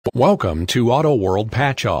Welcome to Auto World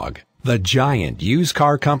Patchogue, the giant used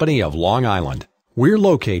car company of Long Island. We're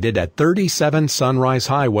located at 37 Sunrise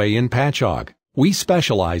Highway in Patchogue. We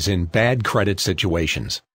specialize in bad credit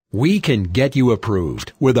situations. We can get you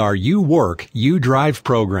approved with our You Work, You Drive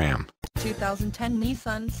program. 2010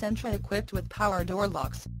 Nissan Sentra equipped with power door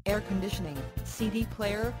locks, air conditioning, CD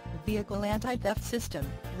player, vehicle anti-theft system,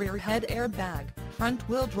 rear head airbag, front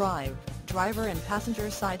wheel drive, driver and passenger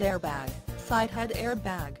side airbag, side head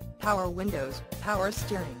airbag, power windows, power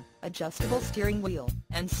steering, adjustable steering wheel,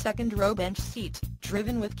 and second row bench seat,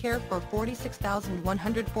 driven with care for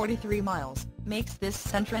 46,143 miles, makes this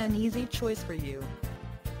Sentra an easy choice for you.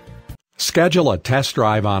 Schedule a test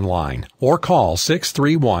drive online or call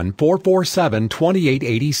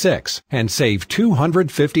 631-447-2886 and save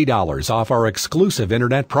 $250 off our exclusive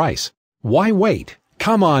internet price. Why wait?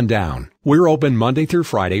 Come on down. We're open Monday through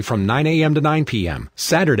Friday from 9 a.m. to 9 p.m.,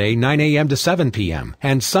 Saturday 9 a.m. to 7 p.m.,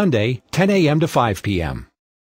 and Sunday 10 a.m. to 5 p.m.